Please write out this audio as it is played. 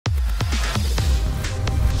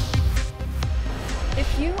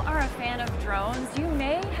are a fan of drones, you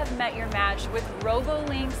may have met your match with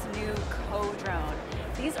Robolink's new co-drone.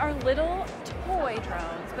 These are little toy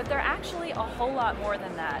drones, but they're actually a whole lot more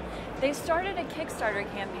than that. They started a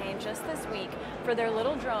Kickstarter campaign just this week for their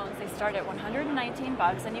little drones. They start at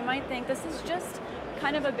 $119, and you might think this is just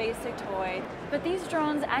kind of a basic toy, but these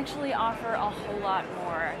drones actually offer a whole lot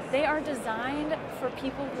more. They are designed for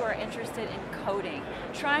people who are interested in coding,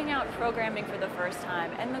 trying out programming for the first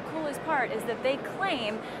time, and the coolest part is that they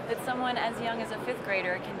claim that someone as young as a 5th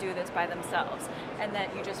grader can do this by themselves, and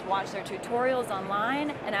that you just watch their tutorials online,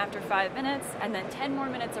 and after 5 minutes and then 10 more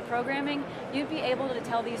minutes of programming, you'd be able to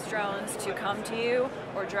tell these drones to come to you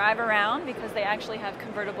or drive around, because they actually have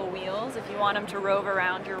convertible wheels if you want them to rove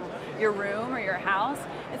around your room or your house.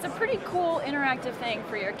 It's a pretty cool interactive thing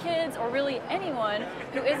for your kids, or really anyone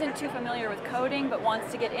who isn't too familiar with coding but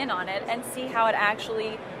wants to get in on it and see how it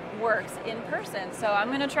actually works in person. So I'm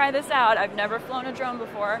going to try this out. I've never flown a drone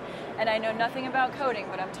before, and I know nothing about coding,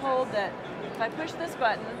 but I'm told that if I push this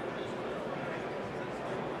button,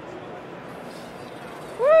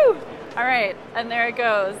 woo! All right, and there it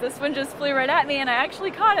goes. This one just flew right at me, and I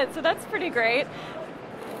actually caught it, so that's pretty great.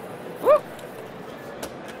 Woo!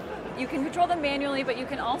 You can control them manually, but you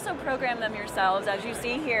can also program them yourselves. As you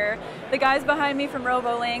see here, the guys behind me from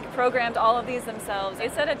Robolink programmed all of these themselves. They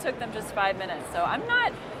said it took them just 5 minutes, so I'm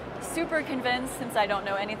not super convinced since I don't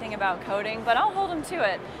know anything about coding, but I'll hold them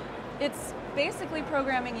to it. It's basically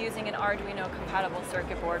programming using an Arduino compatible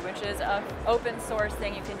circuit board, which is an open source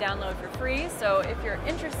thing you can download for free. So if you're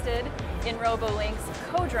interested in Robolink's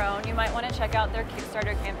co-drone, you might want to check out their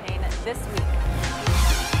Kickstarter campaign this week.